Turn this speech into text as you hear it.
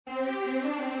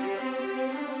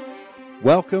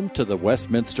Welcome to the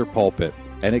Westminster Pulpit,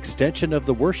 an extension of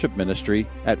the worship ministry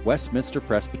at Westminster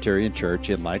Presbyterian Church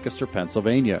in Lancaster,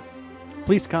 Pennsylvania.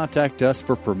 Please contact us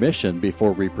for permission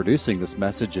before reproducing this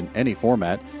message in any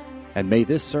format, and may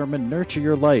this sermon nurture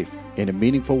your life in a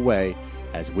meaningful way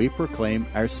as we proclaim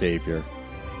our Savior.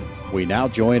 We now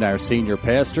join our senior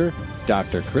pastor,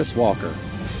 Dr. Chris Walker.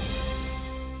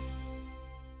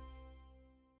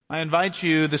 I invite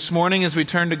you this morning as we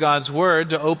turn to God's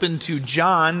Word to open to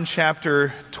John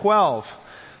chapter 12.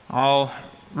 I'll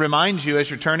remind you as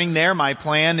you're turning there, my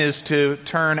plan is to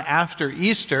turn after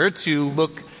Easter to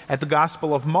look at the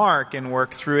Gospel of Mark and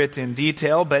work through it in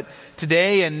detail. But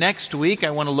today and next week,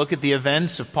 I want to look at the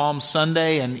events of Palm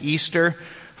Sunday and Easter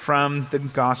from the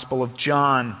Gospel of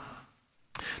John.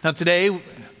 Now today,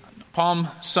 Palm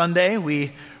Sunday,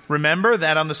 we remember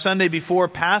that on the Sunday before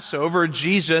Passover,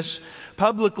 Jesus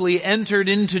publicly entered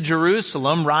into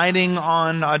Jerusalem riding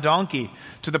on a donkey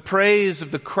to the praise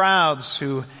of the crowds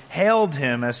who hailed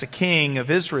him as a king of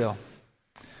Israel.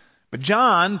 But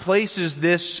John places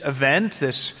this event,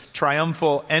 this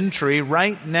triumphal entry,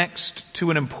 right next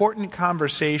to an important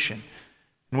conversation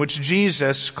in which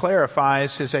Jesus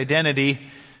clarifies his identity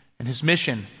and his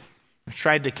mission. We've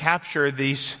tried to capture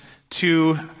these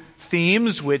two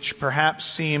themes which perhaps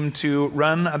seem to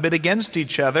run a bit against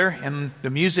each other. In the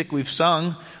music we've sung,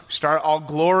 we start all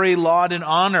glory, laud, and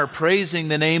honor, praising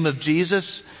the name of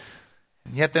Jesus.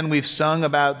 And yet then we've sung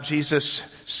about Jesus'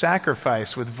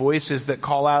 sacrifice with voices that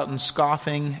call out in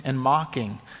scoffing and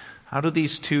mocking. How do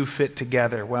these two fit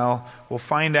together? Well, we'll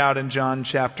find out in John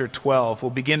chapter 12.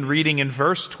 We'll begin reading in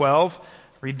verse 12,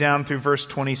 read down through verse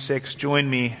 26. Join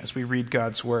me as we read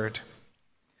God's Word.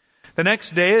 The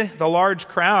next day, the large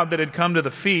crowd that had come to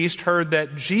the feast heard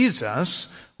that Jesus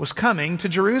was coming to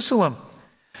Jerusalem.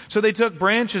 So they took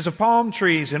branches of palm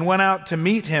trees and went out to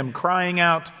meet him, crying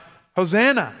out,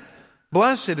 "Hosanna!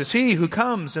 Blessed is he who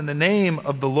comes in the name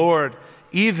of the Lord,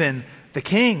 even the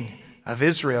King of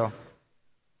Israel."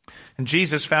 And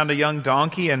Jesus found a young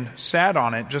donkey and sat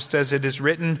on it, just as it is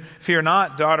written, "Fear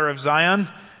not, daughter of Zion.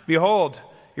 Behold,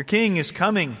 your king is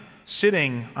coming,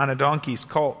 sitting on a donkey's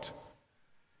colt."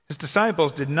 His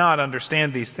disciples did not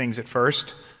understand these things at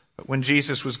first, but when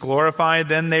Jesus was glorified,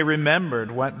 then they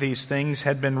remembered what these things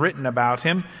had been written about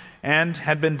him and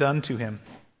had been done to him.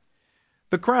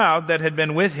 The crowd that had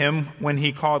been with him when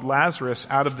he called Lazarus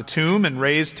out of the tomb and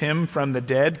raised him from the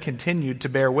dead continued to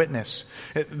bear witness.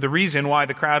 The reason why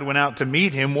the crowd went out to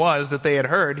meet him was that they had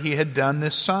heard he had done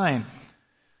this sign.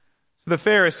 So the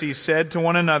Pharisees said to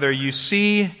one another, "You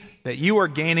see that you are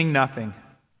gaining nothing.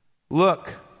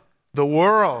 Look, the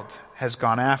world has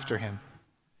gone after him."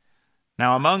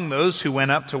 Now among those who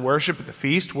went up to worship at the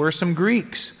feast were some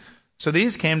Greeks. So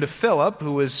these came to Philip,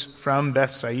 who was from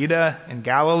Bethsaida in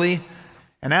Galilee,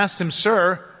 and asked him,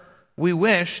 "Sir, we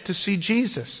wish to see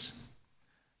Jesus."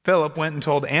 Philip went and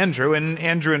told Andrew, and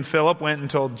Andrew and Philip went and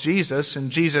told Jesus, and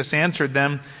Jesus answered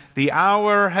them, "The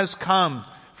hour has come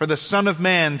for the Son of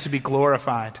Man to be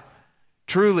glorified.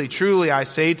 Truly, truly, I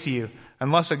say to you,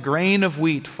 unless a grain of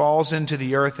wheat falls into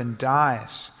the earth and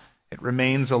dies, it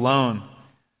remains alone.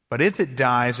 But if it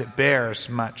dies, it bears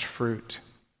much fruit.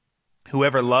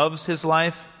 Whoever loves his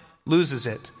life loses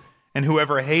it, and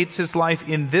whoever hates his life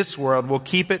in this world will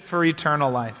keep it for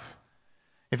eternal life.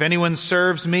 If anyone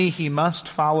serves me, he must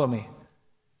follow me,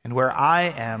 and where I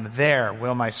am, there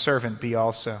will my servant be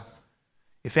also.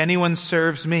 If anyone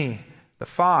serves me, the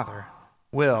Father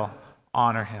will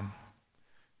honor him."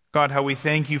 God, how we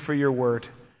thank you for your word.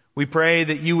 We pray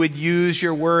that you would use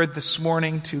your word this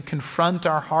morning to confront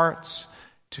our hearts,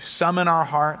 to summon our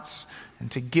hearts, and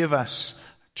to give us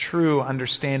a true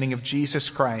understanding of Jesus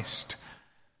Christ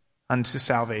unto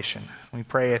salvation. We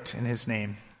pray it in his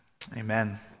name.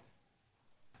 Amen.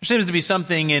 There seems to be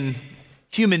something in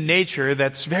human nature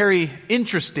that's very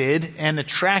interested and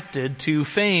attracted to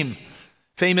fame.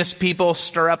 Famous people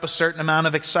stir up a certain amount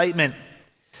of excitement.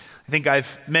 I think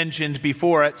I've mentioned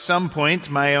before at some point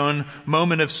my own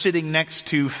moment of sitting next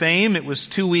to fame. It was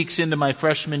 2 weeks into my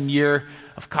freshman year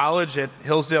of college at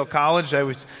Hillsdale College. I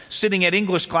was sitting at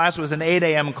English class. It was an 8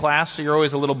 a.m. class, so you're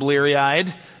always a little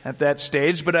bleary-eyed at that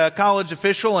stage. But a college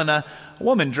official and a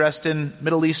woman dressed in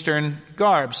Middle Eastern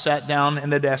garb sat down in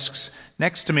the desks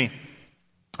next to me.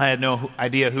 I had no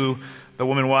idea who the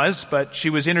woman was, but she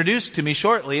was introduced to me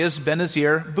shortly as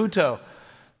Benazir Bhutto,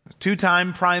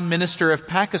 two-time Prime Minister of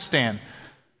Pakistan,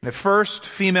 the first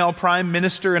female Prime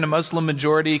Minister in a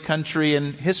Muslim-majority country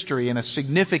in history, and a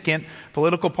significant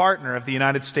political partner of the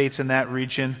United States in that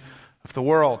region of the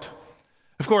world.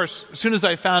 Of course, as soon as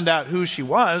I found out who she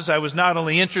was, I was not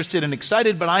only interested and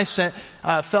excited, but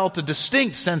I felt a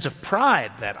distinct sense of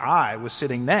pride that I was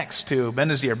sitting next to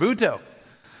Benazir Bhutto.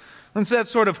 And it's that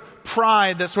sort of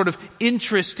pride, that sort of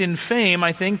interest in fame,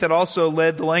 I think, that also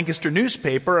led the Lancaster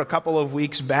newspaper a couple of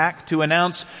weeks back to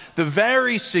announce the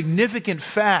very significant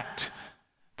fact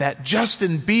that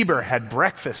Justin Bieber had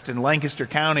breakfast in Lancaster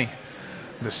County,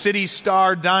 the City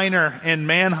Star Diner in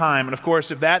Mannheim. And of course,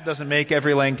 if that doesn't make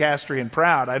every Lancastrian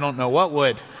proud, I don't know what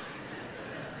would.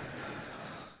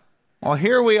 Well,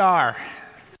 here we are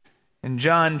in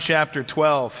John chapter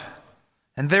 12,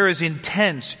 and there is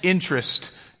intense interest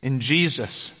in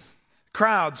Jesus.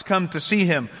 Crowds come to see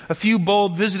him. A few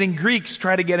bold visiting Greeks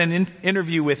try to get an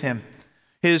interview with him.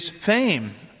 His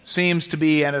fame seems to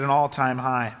be at an all-time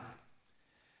high.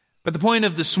 But the point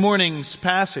of this morning's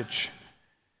passage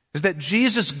is that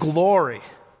Jesus' glory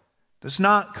does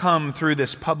not come through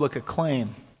this public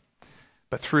acclaim,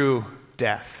 but through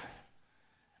death.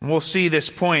 And we'll see this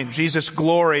point, Jesus'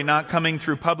 glory not coming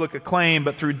through public acclaim,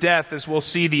 but through death, as we'll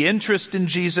see the interest in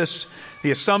Jesus,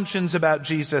 the assumptions about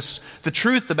Jesus, the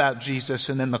truth about Jesus,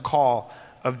 and then the call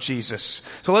of Jesus.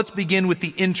 So let's begin with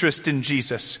the interest in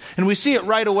Jesus. And we see it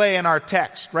right away in our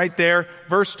text, right there,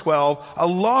 verse 12. A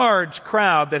large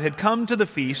crowd that had come to the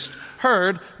feast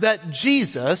heard that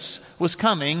Jesus was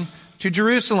coming to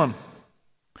Jerusalem.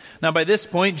 Now, by this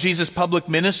point, Jesus' public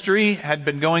ministry had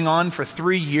been going on for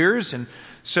 3 years, and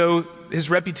so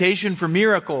his reputation for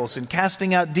miracles and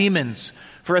casting out demons,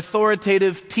 for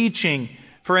authoritative teaching,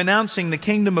 for announcing the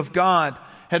kingdom of God,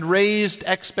 had raised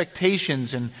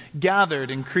expectations and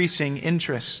gathered increasing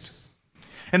interest.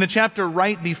 In the chapter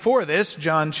right before this,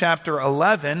 John chapter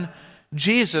 11,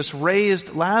 Jesus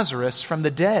raised Lazarus from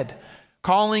the dead,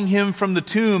 calling him from the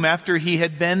tomb after he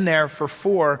had been there for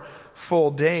 4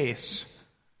 full days.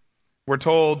 We're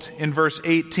told in verse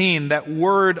 18 that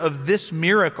word of this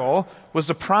miracle was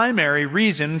the primary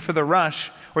reason for the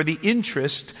rush or the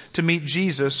interest to meet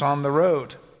Jesus on the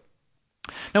road.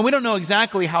 Now, we don't know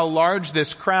exactly how large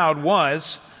this crowd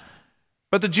was,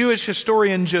 but the Jewish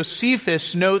historian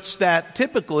Josephus notes that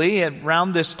typically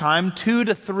around this time, 2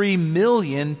 to 3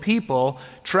 million people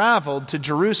traveled to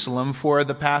Jerusalem for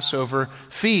the Passover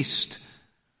feast.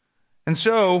 And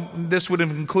so, this would have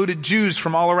included Jews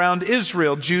from all around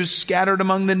Israel, Jews scattered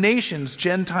among the nations,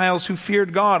 Gentiles who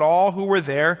feared God, all who were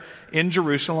there in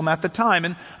Jerusalem at the time.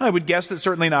 And I would guess that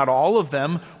certainly not all of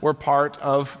them were part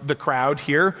of the crowd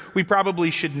here. We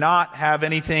probably should not have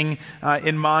anything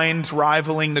in mind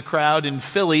rivaling the crowd in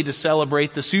Philly to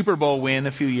celebrate the Super Bowl win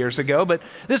a few years ago. But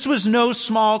this was no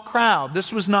small crowd.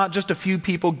 This was not just a few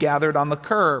people gathered on the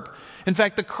curb. In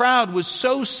fact, the crowd was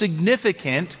so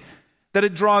significant that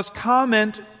it draws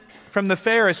comment from the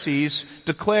Pharisees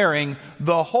declaring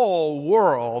the whole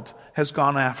world has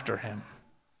gone after him.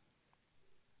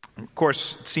 Of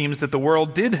course, it seems that the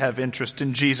world did have interest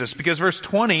in Jesus, because verse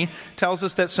 20 tells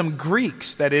us that some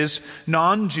Greeks, that is,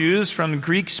 non-Jews from the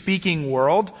Greek-speaking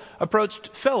world,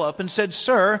 approached Philip and said,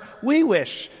 "Sir, we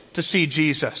wish to see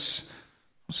Jesus."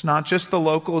 It's not just the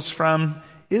locals from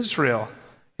Israel.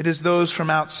 It is those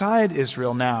from outside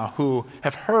Israel now who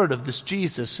have heard of this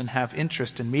Jesus and have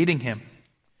interest in meeting him.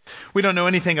 We don't know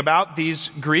anything about these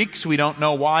Greeks. We don't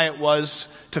know why it was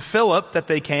to Philip that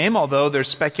they came, although there's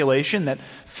speculation that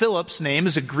Philip's name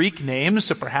is a Greek name,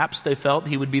 so perhaps they felt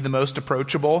he would be the most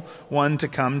approachable one to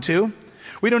come to.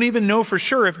 We don't even know for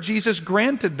sure if Jesus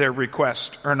granted their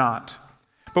request or not.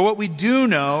 But what we do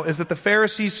know is that the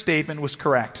Pharisees' statement was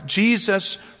correct.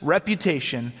 Jesus'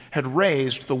 reputation had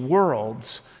raised the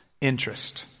world's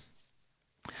interest.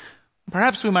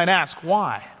 Perhaps we might ask,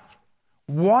 why?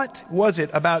 What was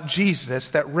it about Jesus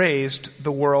that raised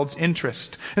the world's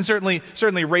interest? And certainly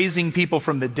raising people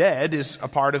from the dead is a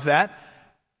part of that.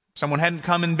 Someone hadn't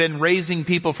come and been raising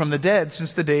people from the dead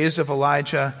since the days of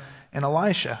Elijah and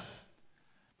Elisha.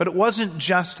 But it wasn't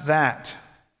just that.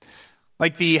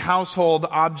 Like the household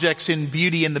objects in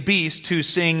Beauty and the Beast who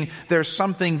sing, "There's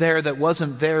something there that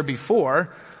wasn't there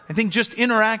before," I think just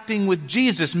interacting with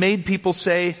Jesus made people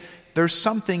say, "There's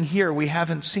something here we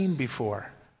haven't seen before."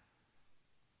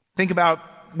 Think about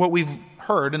what we've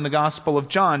heard in the Gospel of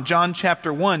John. John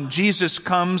chapter 1, Jesus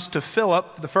comes to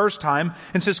Philip the first time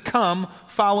and says, "Come,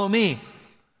 follow me."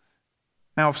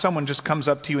 Now, if someone just comes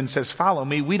up to you and says, "Follow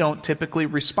me," we don't typically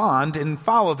respond and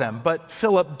follow them. But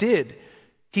Philip did.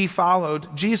 He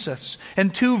followed Jesus.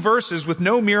 And 2 verses with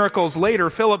no miracles later,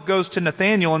 Philip goes to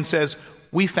Nathanael and says,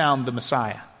 "We found the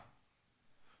Messiah."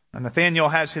 And Nathanael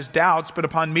has his doubts, but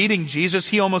upon meeting Jesus,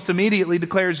 he almost immediately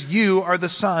declares, "You are the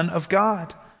Son of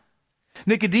God."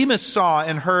 Nicodemus saw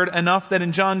and heard enough that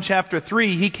in John chapter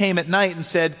 3, he came at night and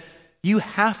said, You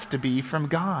have to be from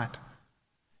God.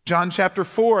 John chapter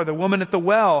 4, the woman at the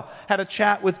well had a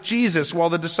chat with Jesus while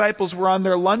the disciples were on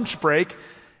their lunch break,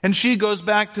 and she goes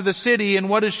back to the city, and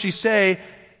what does she say?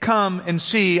 Come and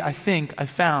see, I think I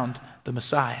found the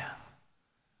Messiah.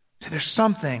 So there's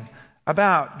something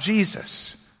about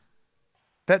Jesus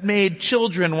that made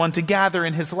children want to gather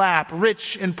in his lap,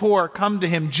 rich and poor come to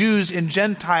him, Jews and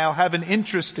Gentile have an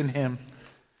interest in him.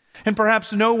 And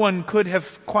perhaps no one could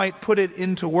have quite put it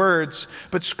into words,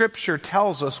 but Scripture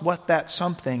tells us what that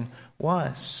something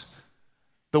was.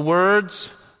 The words,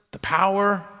 the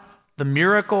power, the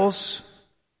miracles,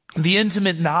 the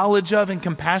intimate knowledge of and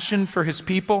compassion for his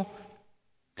people,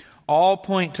 all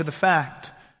point to the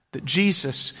fact that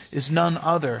Jesus is none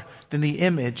other than the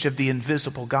image of the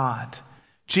invisible God.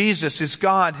 Jesus is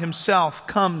God himself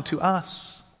come to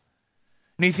us.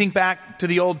 And you think back to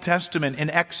the Old Testament in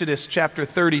Exodus chapter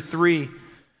 33.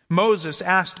 Moses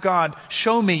asked God,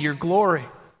 show me your glory.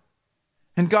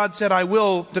 And God said, I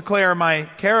will declare my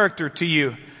character to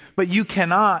you, but you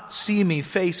cannot see me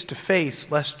face to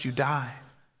face lest you die.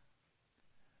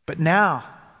 But now,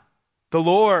 the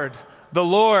Lord,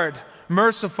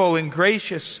 merciful and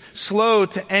gracious, slow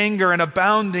to anger and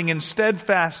abounding in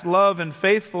steadfast love and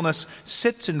faithfulness,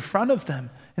 sits in front of them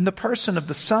in the person of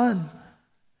the Son.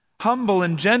 Humble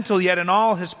and gentle, yet in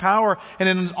all his power and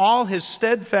in all his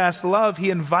steadfast love, he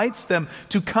invites them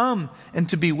to come and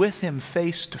to be with him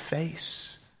face to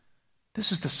face.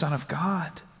 This is the Son of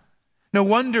God. No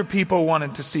wonder people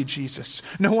wanted to see Jesus.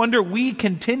 No wonder we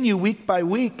continue week by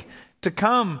week to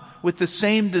come with the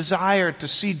same desire to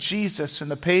see Jesus in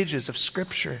the pages of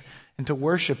Scripture and to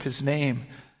worship his name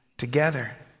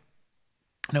together.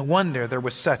 No wonder there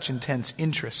was such intense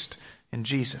interest in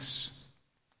Jesus.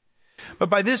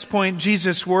 But by this point,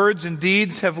 Jesus' words and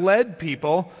deeds have led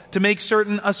people to make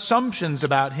certain assumptions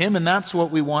about him, and that's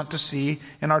what we want to see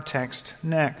in our text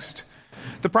next.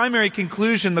 The primary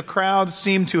conclusion the crowd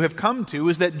seem to have come to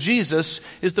is that Jesus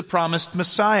is the promised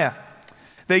Messiah.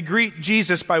 They greet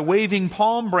Jesus by waving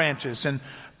palm branches, and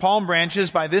palm branches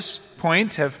by this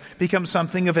point have become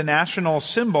something of a national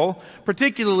symbol,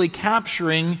 particularly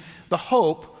capturing the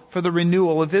hope for the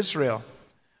renewal of Israel.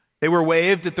 They were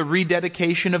waved at the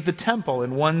rededication of the temple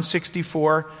in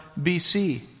 164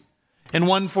 BC. In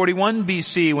 141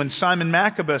 BC, when Simon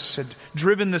Maccabeus had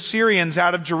driven the Syrians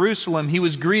out of Jerusalem, he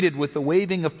was greeted with the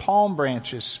waving of palm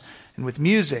branches and with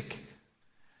music.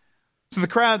 So the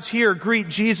crowds here greet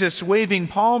Jesus waving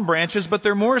palm branches, but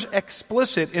they're more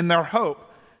explicit in their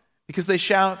hope because they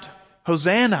shout,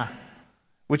 Hosanna,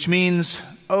 which means,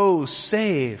 oh,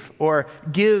 save, or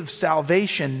give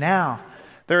salvation now.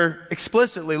 They're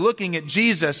explicitly looking at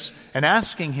Jesus and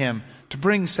asking him to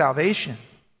bring salvation.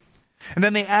 And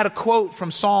then they add a quote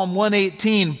from Psalm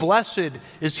 118, blessed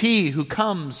is he who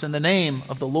comes in the name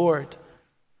of the Lord.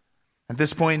 At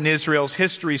this point in Israel's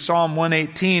history, Psalm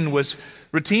 118 was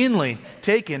routinely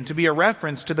taken to be a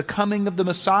reference to the coming of the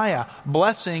Messiah.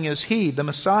 Blessing is he, the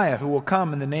Messiah, who will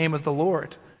come in the name of the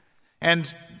Lord.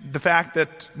 And the fact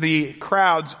that the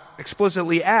crowds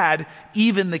explicitly add,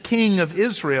 even the King of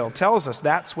Israel, tells us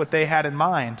that's what they had in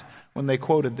mind when they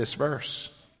quoted this verse.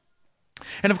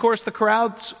 And of course, the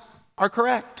crowds are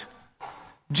correct.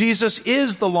 Jesus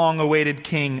is the long-awaited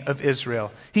King of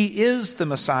Israel. He is the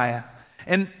Messiah.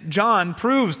 And John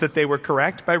proves that they were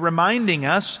correct by reminding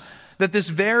us that this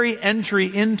very entry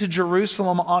into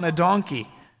Jerusalem on a donkey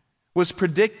was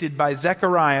predicted by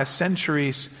Zechariah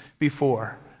centuries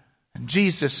before. And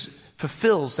Jesus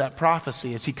fulfills that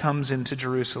prophecy as he comes into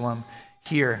Jerusalem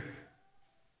here.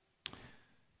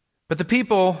 But the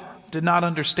people did not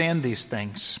understand these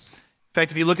things. In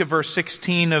fact, if you look at verse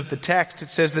 16 of the text,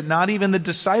 it says that not even the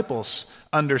disciples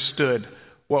understood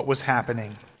what was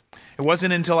happening. It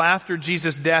wasn't until after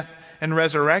Jesus' death and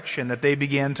resurrection that they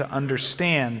began to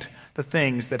understand the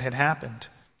things that had happened.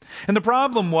 And the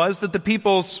problem was that the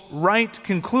people's right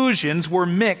conclusions were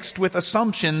mixed with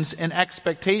assumptions and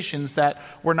expectations that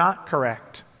were not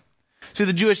correct. So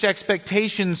the Jewish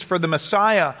expectations for the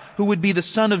Messiah, who would be the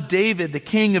son of David, the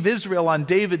king of Israel on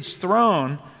David's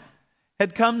throne,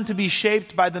 had come to be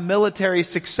shaped by the military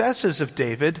successes of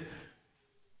David,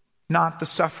 not the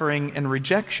suffering and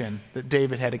rejection that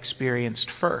David had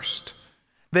experienced first.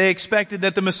 They expected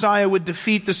that the Messiah would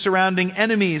defeat the surrounding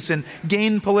enemies and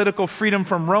gain political freedom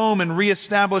from Rome and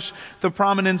reestablish the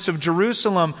prominence of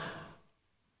Jerusalem.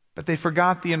 But they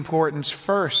forgot the importance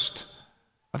first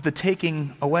of the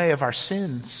taking away of our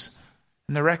sins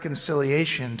and the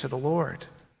reconciliation to the Lord.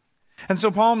 And so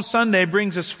Palm Sunday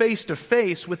brings us face to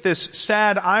face with this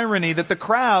sad irony that the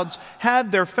crowds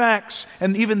had their facts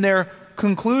and even their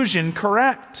conclusion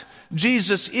correct.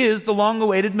 Jesus is the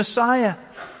long-awaited Messiah.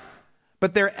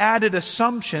 But their added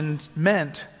assumptions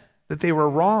meant that they were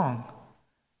wrong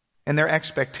in their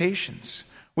expectations,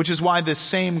 which is why this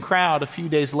same crowd a few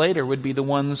days later would be the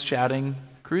ones shouting,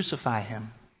 "Crucify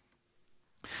him."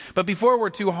 But before we're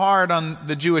too hard on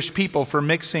the Jewish people for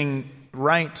mixing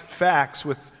right facts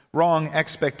with wrong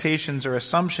expectations or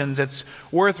assumptions, it's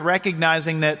worth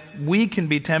recognizing that we can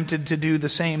be tempted to do the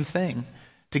same thing,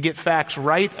 to get facts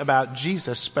right about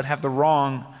Jesus but have the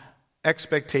wrong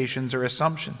expectations or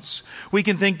assumptions. We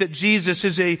can think that Jesus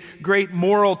is a great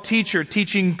moral teacher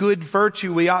teaching good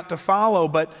virtue we ought to follow,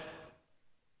 but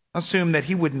assume that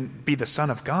he wouldn't be the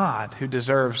Son of God who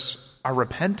deserves our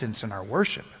repentance and our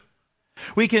worship.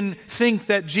 We can think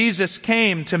that Jesus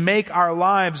came to make our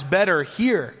lives better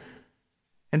here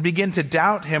and begin to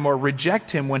doubt him or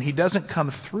reject him when he doesn't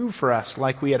come through for us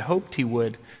like we had hoped he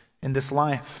would in this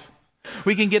life.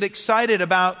 We can get excited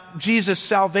about Jesus'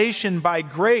 salvation by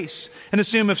grace and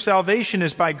assume if salvation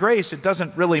is by grace, it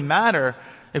doesn't really matter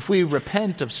if we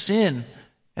repent of sin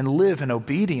and live in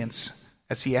obedience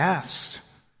as he asks.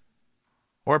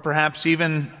 Or perhaps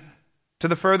even to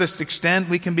the furthest extent,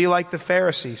 we can be like the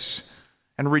Pharisees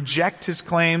and reject his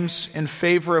claims in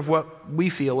favor of what we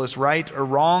feel is right or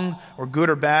wrong or good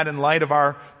or bad in light of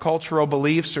our cultural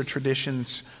beliefs or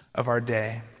traditions of our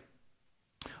day.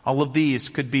 All of these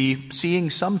could be seeing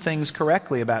some things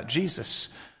correctly about Jesus,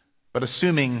 but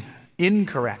assuming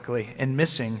incorrectly and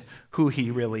missing who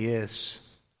he really is.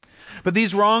 But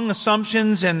these wrong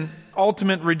assumptions and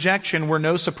ultimate rejection were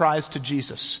no surprise to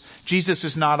Jesus. Jesus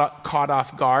is not caught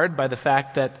off guard by the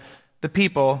fact that the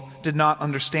people did not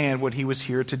understand what he was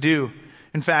here to do.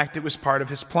 In fact, it was part of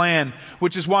his plan,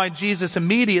 which is why Jesus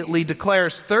immediately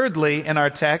declares, thirdly, in our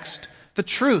text, the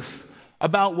truth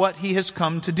about what he has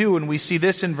come to do. And we see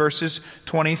this in verses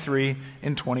 23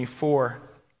 and 24.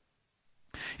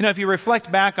 You know, if you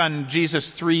reflect back on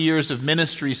Jesus' 3 years of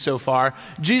ministry so far,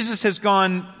 Jesus has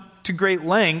gone to great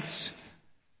lengths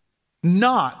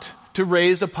not to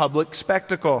raise a public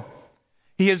spectacle.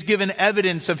 He has given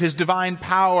evidence of his divine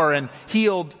power and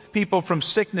healed people from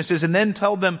sicknesses and then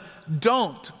told them,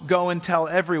 don't go and tell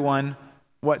everyone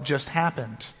what just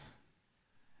happened.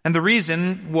 And the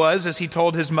reason was, as he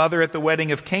told his mother at the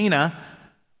wedding of Cana,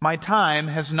 my time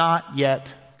has not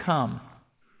yet come.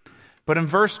 But in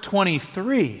verse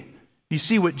 23, you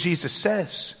see what Jesus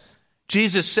says.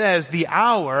 Jesus says, the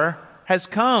hour has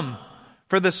come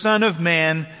for the Son of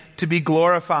Man to be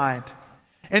glorified.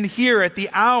 And here at the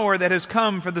hour that has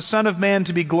come for the Son of Man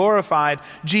to be glorified,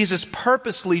 Jesus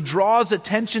purposely draws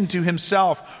attention to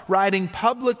himself, riding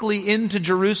publicly into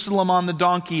Jerusalem on the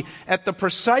donkey at the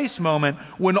precise moment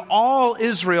when all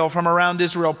Israel from around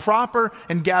Israel proper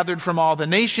and gathered from all the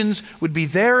nations would be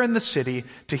there in the city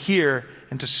to hear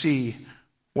and to see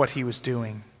what he was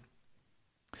doing.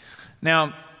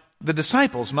 Now, the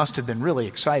disciples must have been really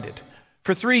excited.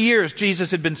 For 3 years,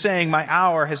 Jesus had been saying, my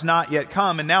hour has not yet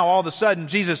come. And now all of a sudden,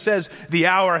 Jesus says, the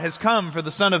hour has come for the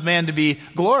Son of Man to be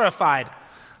glorified.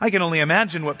 I can only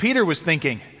imagine what Peter was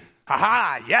thinking.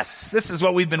 Ha, yes, this is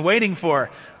what we've been waiting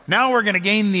for. Now we're going to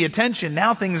gain the attention.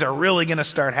 Now things are really going to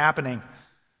start happening.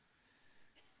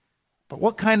 But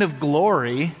what kind of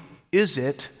glory is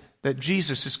it that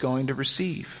Jesus is going to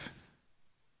receive?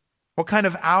 What kind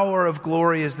of hour of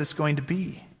glory is this going to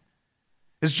be?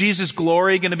 Is Jesus'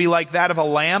 glory going to be like that of a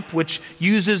lamp which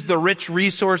uses the rich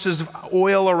resources of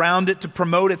oil around it to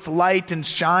promote its light and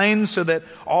shine so that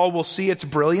all will see its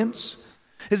brilliance?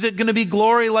 Is it going to be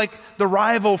glory like the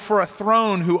rival for a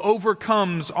throne who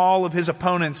overcomes all of his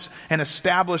opponents and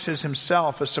establishes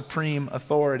himself as supreme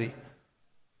authority?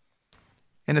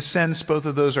 In a sense, both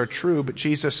of those are true, but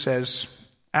Jesus says,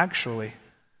 actually,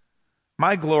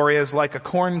 my glory is like a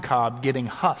corn cob getting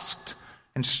husked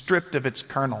and stripped of its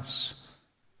kernels.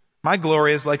 My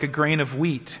glory is like a grain of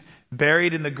wheat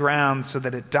buried in the ground so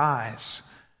that it dies,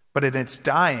 but in its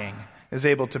dying is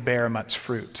able to bear much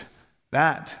fruit.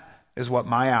 That is what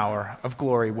my hour of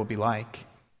glory will be like.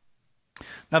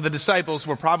 Now the disciples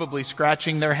were probably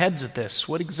scratching their heads at this.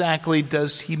 What exactly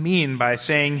does he mean by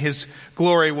saying his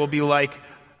glory will be like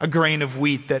a grain of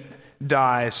wheat that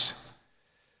dies?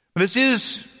 This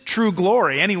is true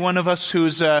glory. Any one of us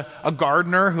who's a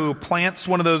gardener who plants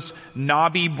one of those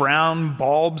knobby brown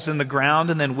bulbs in the ground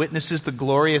and then witnesses the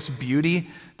glorious beauty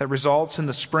that results in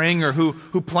the spring, or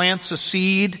who plants a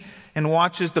seed and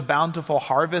watches the bountiful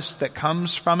harvest that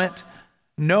comes from it,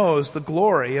 knows the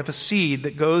glory of a seed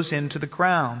that goes into the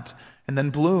ground and then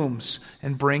blooms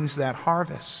and brings that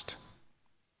harvest.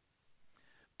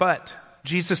 But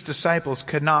Jesus' disciples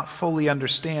could not fully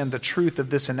understand the truth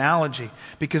of this analogy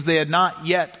because they had not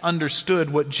yet understood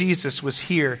what Jesus was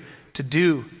here to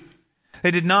do.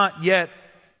 They did not yet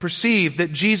perceived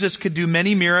that Jesus could do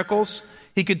many miracles,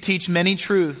 he could teach many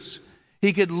truths,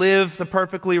 he could live the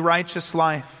perfectly righteous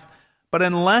life. But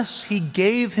unless he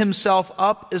gave himself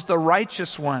up as the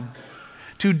righteous one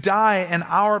to die in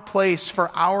our place for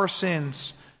our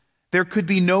sins, there could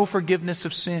be no forgiveness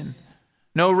of sin,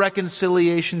 no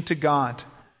reconciliation to God,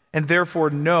 and therefore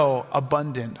no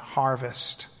abundant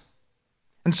harvest.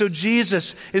 And so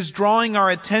Jesus is drawing our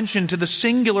attention to the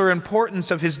singular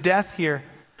importance of his death here.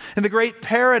 And the great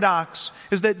paradox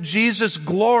is that Jesus'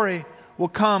 glory will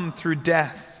come through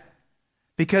death,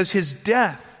 because his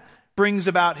death brings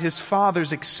about his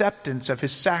Father's acceptance of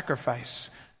his sacrifice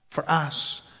for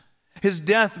us. His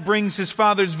death brings his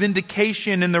Father's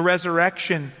vindication in the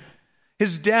resurrection.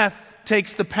 His death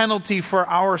takes the penalty for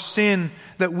our sin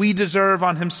that we deserve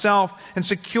on himself and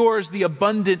secures the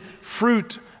abundant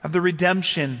fruit of the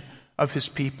redemption of his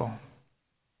people.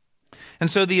 And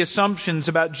so the assumptions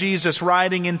about Jesus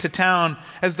riding into town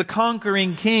as the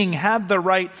conquering king had the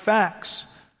right facts.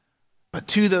 But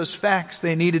to those facts,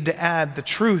 they needed to add the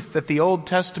truth that the Old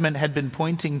Testament had been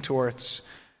pointing towards,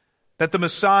 that the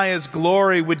Messiah's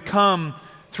glory would come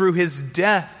through his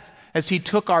death as he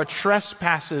took our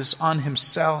trespasses on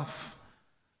himself,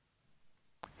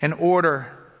 in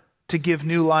order to give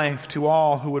new life to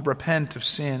all who would repent of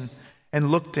sin and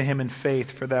look to him in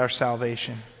faith for their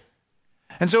salvation.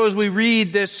 And so as we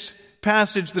read this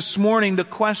passage this morning, the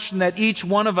question that each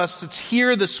one of us that's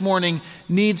here this morning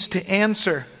needs to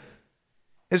answer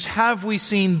is, have we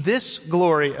seen this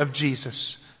glory of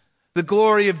Jesus? The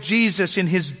glory of Jesus in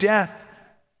his death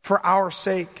for our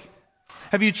sake.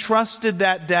 Have you trusted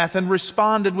that death and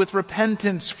responded with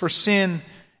repentance for sin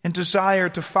and desire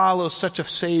to follow such a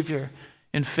Savior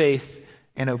in faith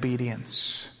and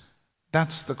obedience?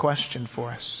 That's the question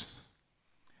for us.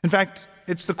 In fact,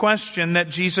 it's the question that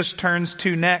Jesus turns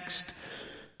to next,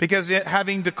 because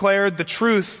having declared the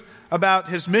truth about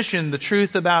his mission, the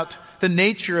truth about the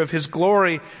nature of his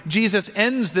glory, Jesus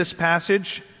ends this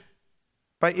passage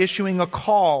by issuing a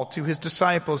call to his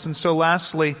disciples. And so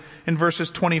lastly, in verses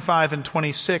 25 and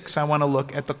 26, I want to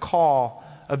look at the call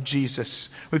of Jesus.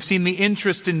 We've seen the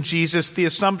interest in Jesus, the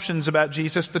assumptions about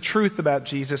Jesus, the truth about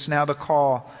Jesus, now the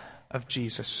call of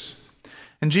Jesus.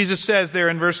 And Jesus says there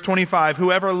in verse 25,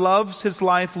 whoever loves his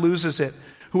life loses it.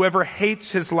 Whoever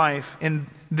hates his life in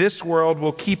this world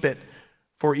will keep it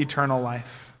for eternal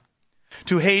life.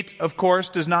 To hate, of course,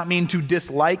 does not mean to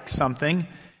dislike something.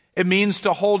 It means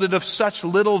to hold it of such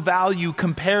little value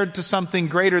compared to something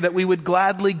greater that we would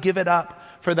gladly give it up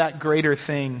for that greater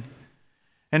thing.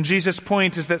 And Jesus'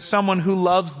 point is that someone who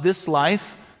loves this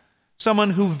life,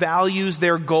 someone who values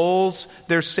their goals,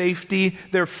 their safety,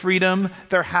 their freedom,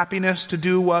 their happiness to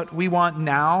do what we want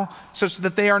now, such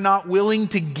that they are not willing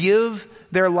to give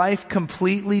their life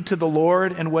completely to the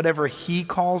Lord and whatever he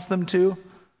calls them to,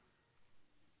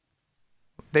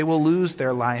 they will lose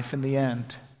their life in the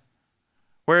end.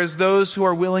 Whereas those who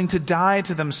are willing to die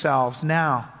to themselves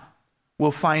now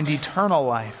will find eternal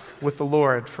life with the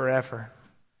Lord forever.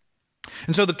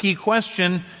 And so the key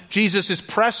question Jesus is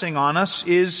pressing on us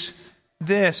is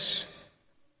this: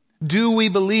 do we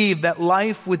believe that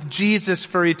life with Jesus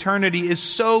for eternity is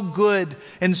so good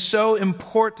and so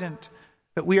important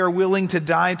that we are willing to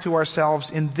die to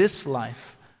ourselves in this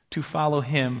life to follow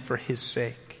him for his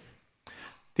sake?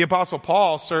 The Apostle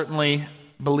Paul certainly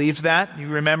believes that. You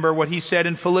remember what he said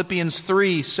in Philippians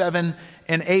 3, 7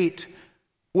 and 8.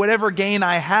 Whatever gain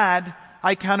I had,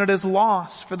 I counted as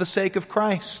loss for the sake of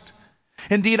Christ.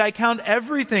 Indeed, I count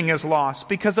everything as loss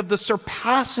because of the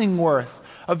surpassing worth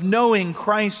of knowing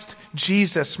Christ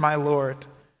Jesus my Lord.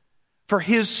 For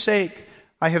his sake,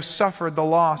 I have suffered the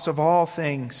loss of all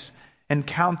things and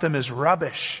count them as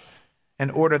rubbish in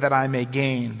order that I may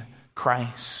gain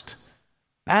Christ.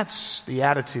 That's the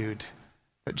attitude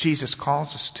that Jesus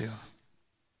calls us to.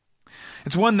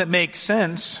 It's one that makes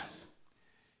sense.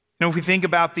 You know, if we think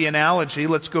about the analogy,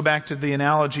 let's go back to the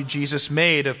analogy Jesus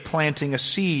made of planting a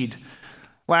seed.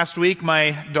 Last week,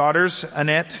 my daughters,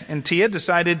 Annette and Tia,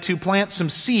 decided to plant some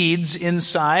seeds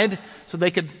inside so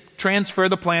they could transfer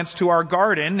the plants to our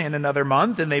garden in another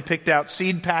month. And they picked out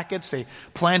seed packets, they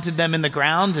planted them in the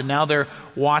ground, and now they're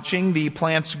watching the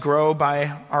plants grow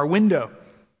by our window.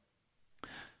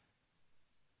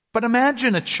 But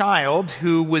imagine a child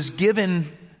who was given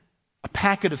a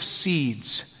packet of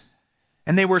seeds,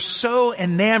 and they were so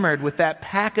enamored with that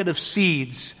packet of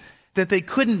seeds that they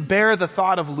couldn't bear the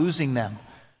thought of losing them.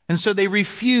 And so they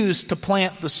refused to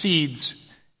plant the seeds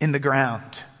in the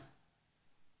ground.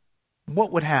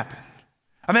 What would happen?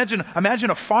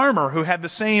 Imagine a farmer who had the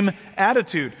same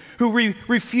attitude, who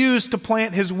refused to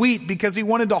plant his wheat because he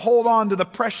wanted to hold on to the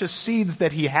precious seeds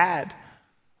that he had.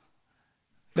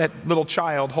 That little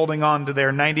child holding on to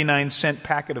their 99-cent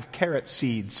packet of carrot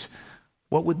seeds,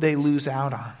 what would they lose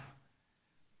out on?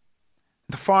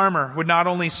 The farmer would not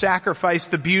only sacrifice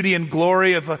the beauty and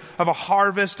glory of a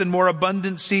harvest and more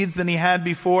abundant seeds than he had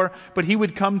before, but he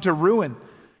would come to ruin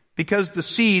because the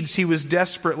seeds he was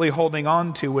desperately holding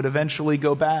on to would eventually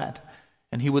go bad,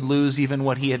 and he would lose even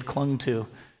what he had clung to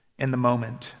in the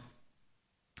moment.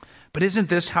 But isn't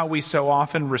this how we so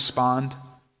often respond?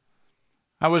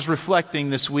 I was reflecting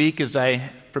this week as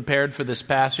I prepared for this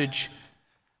passage,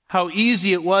 how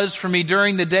easy it was for me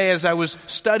during the day as I was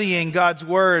studying God's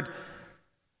Word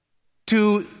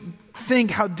to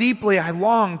think how deeply I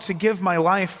longed to give my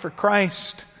life for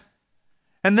Christ.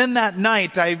 And then that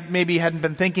night, I maybe hadn't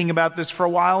been thinking about this for a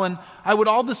while, and I would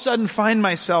all of a sudden find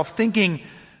myself thinking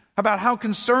about how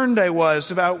concerned I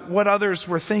was about what others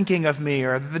were thinking of me,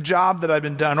 or the job that I'd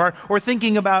been done, or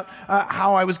thinking about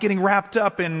how I was getting wrapped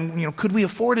up in, could we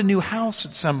afford a new house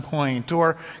at some point,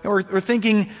 or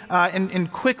thinking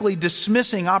and quickly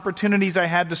dismissing opportunities I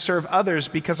had to serve others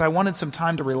because I wanted some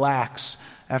time to relax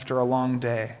after a long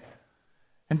day.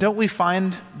 And don't we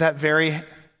find that very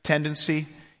tendency,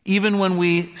 even when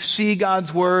we see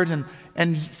God's Word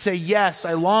and say, yes,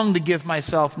 I long to give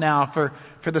myself now for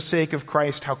the sake of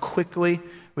Christ, how quickly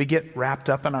we get wrapped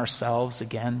up in ourselves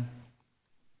again?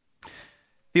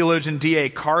 Theologian D.A.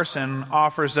 Carson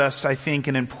offers us, I think,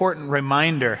 an important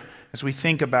reminder as we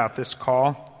think about this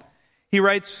call. He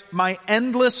writes, "My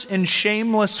endless and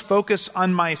shameless focus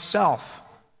on myself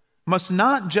must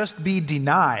not just be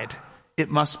denied, it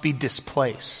must be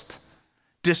displaced.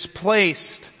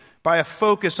 Displaced by a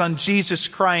focus on Jesus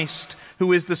Christ,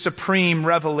 who is the supreme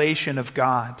revelation of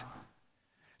God."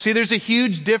 See, there's a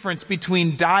huge difference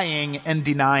between dying and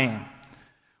denying.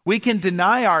 We can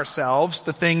deny ourselves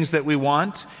the things that we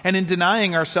want, and in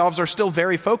denying ourselves are still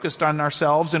very focused on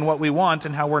ourselves and what we want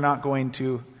and how we're not going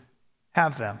to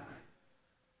have them.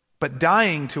 But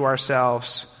dying to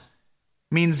ourselves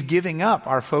means giving up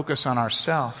our focus on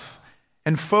ourselves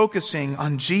and focusing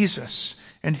on Jesus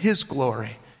and His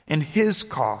glory and His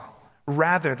call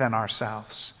rather than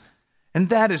ourselves. And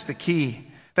that is the key,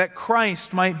 that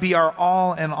Christ might be our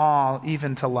all in all,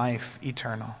 even to life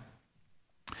eternal.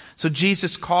 So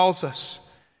Jesus calls us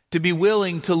to be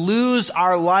willing to lose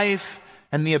our life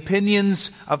and the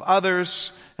opinions of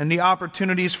others and the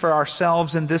opportunities for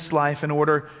ourselves in this life in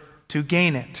order to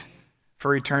gain it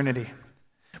for eternity.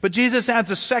 But Jesus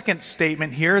adds a second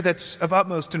statement here that's of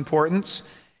utmost importance.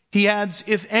 He adds,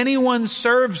 "If anyone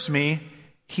serves me,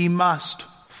 he must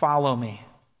follow me."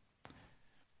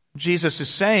 Jesus is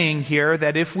saying here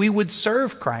that if we would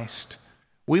serve Christ,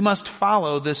 we must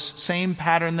follow this same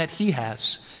pattern that He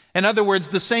has. In other words,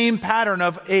 the same pattern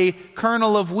of a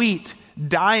kernel of wheat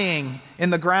dying in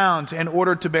the ground in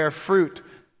order to bear fruit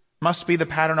must be the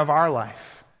pattern of our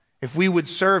life. If we would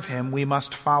serve Him, we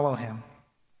must follow Him.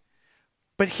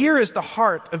 But here is the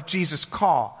heart of Jesus'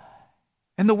 call.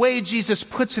 And the way Jesus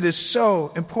puts it is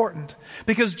so important,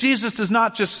 because Jesus does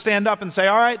not just stand up and say,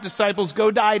 "All right, disciples,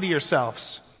 go die to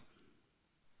yourselves."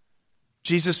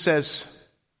 Jesus says,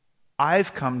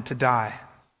 "I've come to die.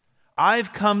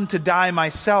 I've come to die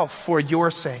myself for your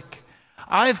sake.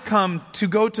 I've come to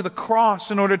go to the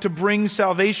cross in order to bring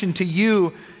salvation to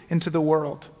you and to the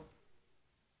world.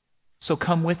 So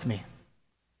come with me.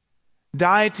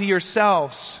 Die to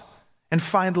yourselves and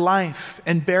find life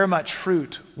and bear much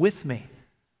fruit with me."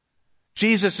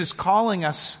 Jesus is calling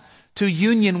us to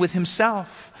union with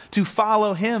Himself, to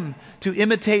follow Him, to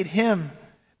imitate Him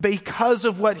because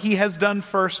of what He has done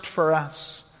first for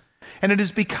us. And it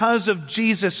is because of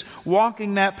Jesus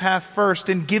walking that path first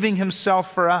and giving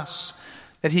Himself for us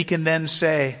that He can then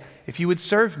say, "If you would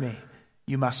serve me,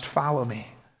 you must follow me.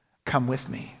 Come with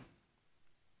me."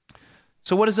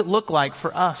 So what does it look like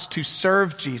for us to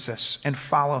serve Jesus and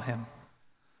follow Him?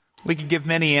 We could give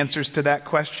many answers to that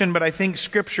question, but I think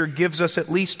Scripture gives us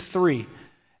at least three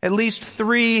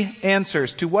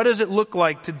answers to what does it look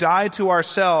like to die to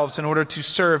ourselves in order to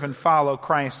serve and follow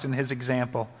Christ and His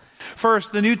example.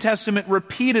 First, the New Testament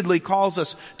repeatedly calls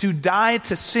us to die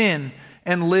to sin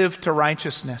and live to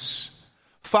righteousness.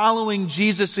 Following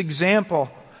Jesus' example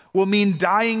will mean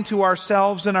dying to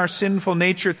ourselves and our sinful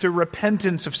nature through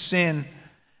repentance of sin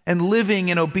and living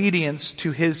in obedience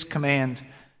to His command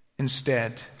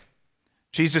instead.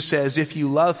 Jesus says, "If you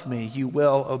love me, you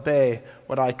will obey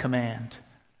what I command."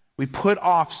 We put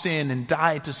off sin and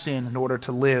die to sin in order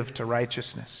to live to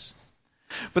righteousness.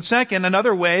 But second,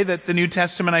 another way that the New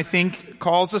Testament, I think,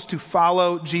 calls us to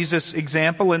follow Jesus'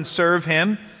 example and serve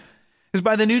Him is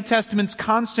by the New Testament's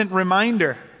constant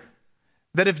reminder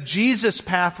that if Jesus'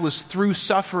 path was through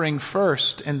suffering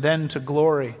first and then to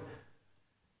glory,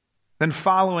 then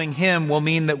following him will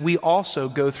mean that we also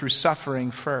go through suffering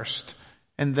first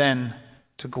and then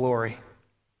to glory.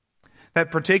 That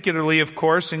particularly, of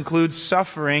course, includes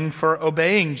suffering for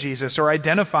obeying Jesus or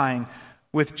identifying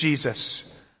with Jesus.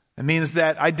 It means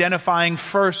that identifying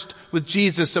first with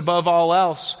Jesus above all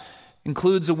else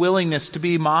includes a willingness to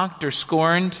be mocked or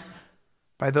scorned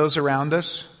by those around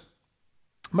us.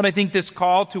 But I think this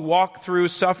call to walk through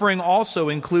suffering also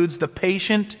includes the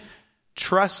patient,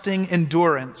 trusting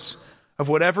endurance of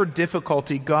whatever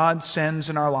difficulty God sends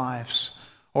in our lives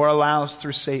or allows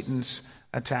through Satan's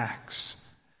attacks.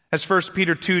 As 1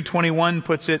 Peter 2:21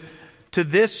 puts it, "To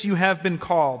this you have been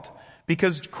called,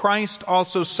 because Christ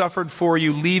also suffered for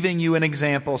you, leaving you an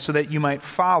example so that you might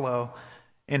follow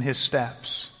in his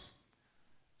steps."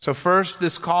 So first,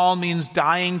 this call means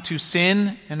dying to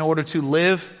sin in order to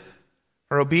live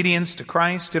for obedience to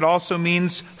Christ. It also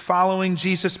means following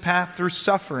Jesus' path through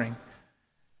suffering.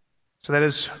 So that,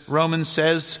 as Romans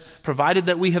says, provided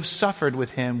that we have suffered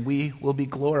with him, we will be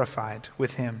glorified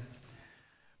with him.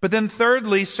 But then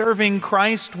thirdly, serving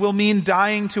Christ will mean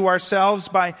dying to ourselves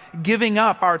by giving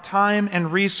up our time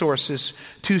and resources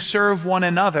to serve one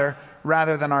another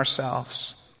rather than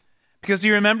ourselves. Because do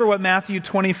you remember what Matthew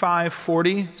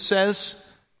 25:40 says?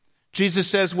 Jesus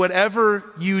says, "Whatever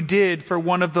you did for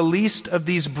one of the least of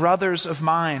these brothers of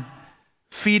mine,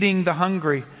 feeding the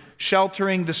hungry,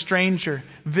 sheltering the stranger,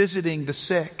 visiting the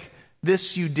sick,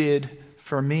 this you did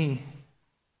for me."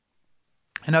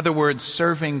 In other words,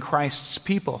 serving Christ's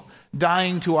people,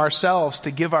 dying to ourselves to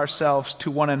give ourselves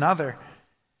to one another,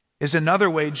 is another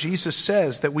way Jesus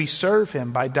says that we serve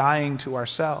him, by dying to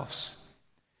ourselves.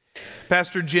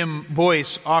 Pastor Jim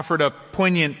Boyce offered a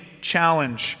poignant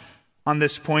challenge on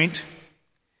this point.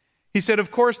 He said,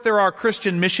 of course, there are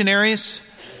Christian missionaries,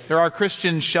 there are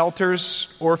Christian shelters,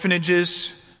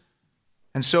 orphanages,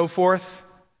 and so forth.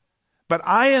 But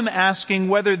I am asking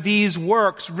whether these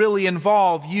works really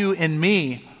involve you and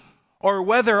me, or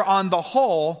whether on the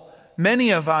whole, many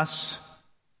of us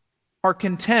are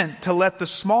content to let the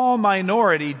small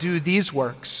minority do these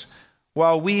works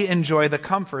while we enjoy the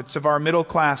comforts of our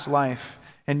middle-class life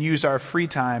and use our free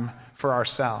time for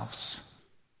ourselves.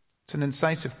 It's an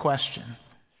incisive question.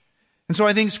 And so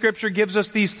I think Scripture gives us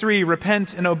these three: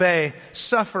 repent and obey,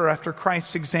 suffer after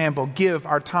Christ's example, give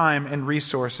our time and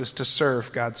resources to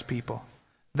serve God's people.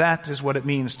 That is what it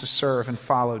means to serve and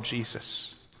follow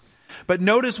Jesus. But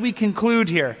notice we conclude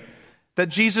here that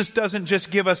Jesus doesn't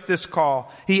just give us this call.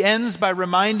 He ends by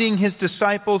reminding his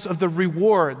disciples of the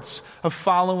rewards of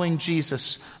following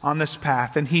Jesus on this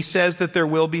path. And he says that there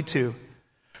will be two.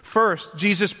 First,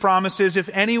 Jesus promises, if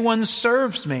anyone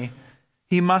serves me,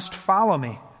 he must follow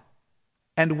me.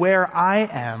 And where I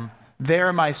am,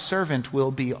 there my servant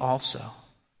will be also.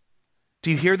 Do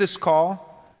you hear this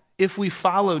call? If we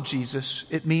follow Jesus,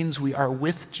 it means we are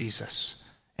with Jesus.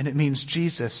 And it means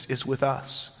Jesus is with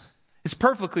us. It's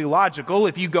perfectly logical.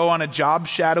 If you go on a job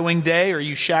shadowing day or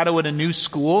you shadow at a new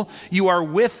school, you are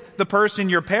with the person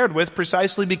you're paired with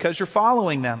precisely because you're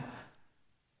following them.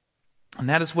 And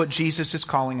that is what Jesus is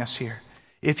calling us here.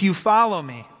 If you follow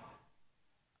me,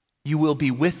 you will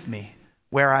be with me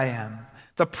where I am.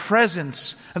 The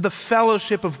presence of the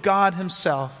fellowship of God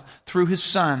himself through his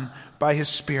Son by his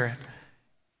Spirit.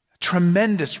 A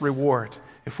tremendous reward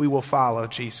if we will follow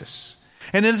Jesus.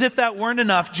 And as if that weren't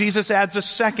enough, Jesus adds a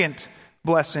second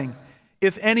blessing.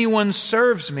 If anyone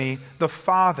serves me, the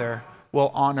Father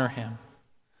will honor him.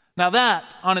 Now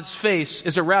that, on its face,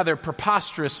 is a rather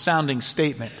preposterous sounding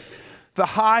statement. The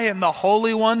high and the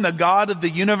holy one, the God of the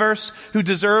universe, who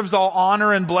deserves all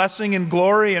honor and blessing and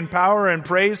glory and power and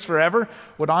praise forever,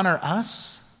 would honor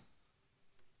us?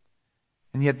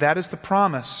 And yet that is the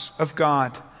promise of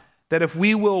God, that if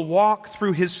we will walk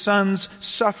through his Son's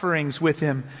sufferings with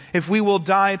him, if we will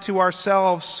die to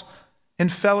ourselves in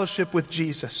fellowship with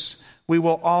Jesus, we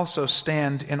will also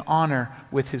stand in honor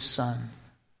with his Son.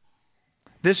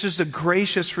 This is the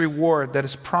gracious reward that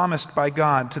is promised by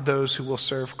God to those who will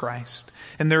serve Christ.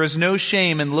 And there is no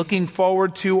shame in looking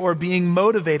forward to or being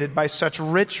motivated by such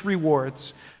rich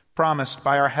rewards promised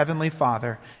by our Heavenly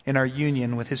Father in our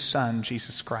union with his Son,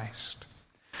 Jesus Christ.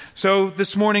 So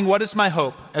this morning, what is my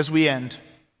hope as we end?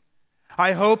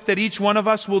 I hope that each one of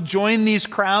us will join these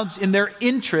crowds in their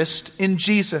interest in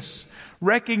Jesus,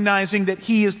 recognizing that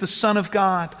he is the Son of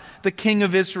God, the King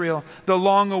of Israel, the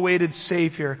long-awaited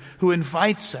Savior who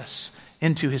invites us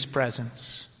into his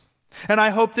presence. And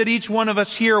I hope that each one of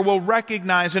us here will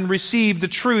recognize and receive the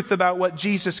truth about what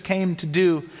Jesus came to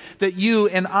do, that you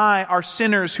and I are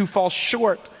sinners who fall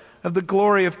short of the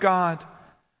glory of God.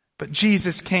 But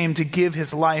Jesus came to give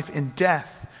his life in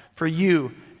death for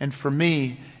you and for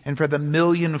me and for the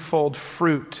millionfold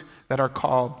fruit that are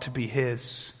called to be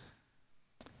his.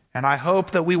 And I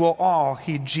hope that we will all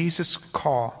heed Jesus'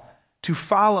 call to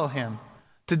follow him,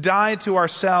 to die to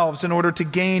ourselves in order to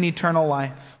gain eternal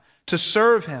life, to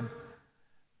serve him,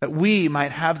 that we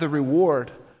might have the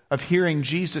reward of hearing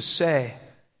Jesus say,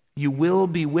 "You will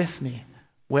be with me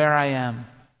where I am,"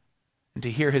 and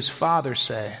to hear his Father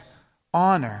say,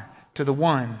 "Honor to the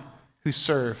one who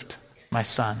served my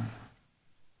Son."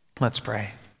 Let's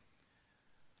pray.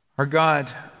 Our God,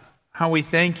 how we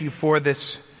thank you for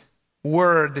this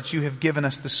word that you have given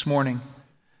us this morning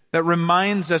that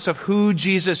reminds us of who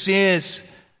Jesus is,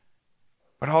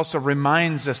 but also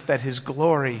reminds us that his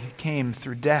glory came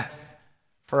through death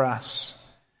for us.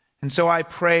 And so I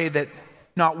pray that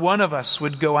not one of us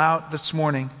would go out this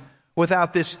morning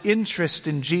without this interest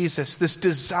in Jesus, this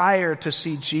desire to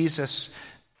see Jesus,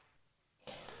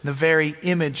 the very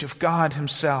image of God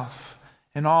himself,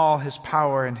 in all his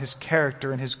power and his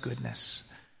character and his goodness.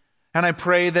 And I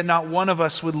pray that not one of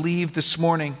us would leave this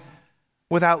morning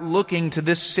without looking to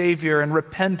this Savior in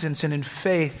repentance and in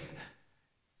faith,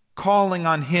 calling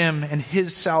on him and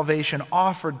his salvation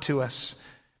offered to us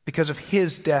because of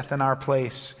his death in our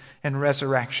place and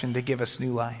resurrection to give us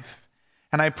new life.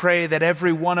 And I pray that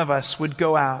every one of us would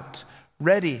go out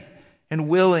ready and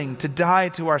willing to die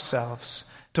to ourselves,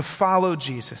 to follow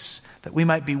Jesus, that we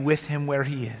might be with him where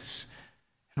he is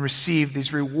and receive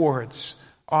these rewards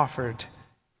offered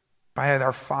by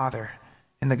our Father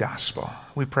in the gospel.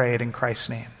 We pray it in Christ's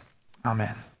name.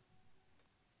 Amen.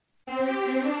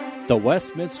 The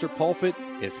Westminster Pulpit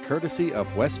is courtesy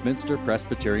of Westminster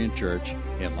Presbyterian Church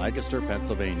in Lancaster,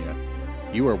 Pennsylvania.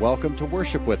 You are welcome to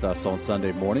worship with us on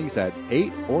Sunday mornings at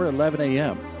 8 or 11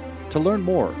 a.m. To learn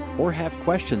more or have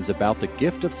questions about the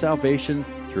gift of salvation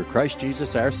through Christ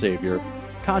Jesus our Savior,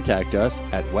 contact us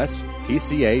at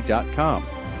westpca.com.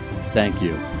 Thank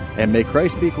you, and may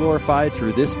Christ be glorified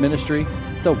through this ministry,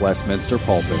 the Westminster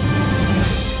Pulpit.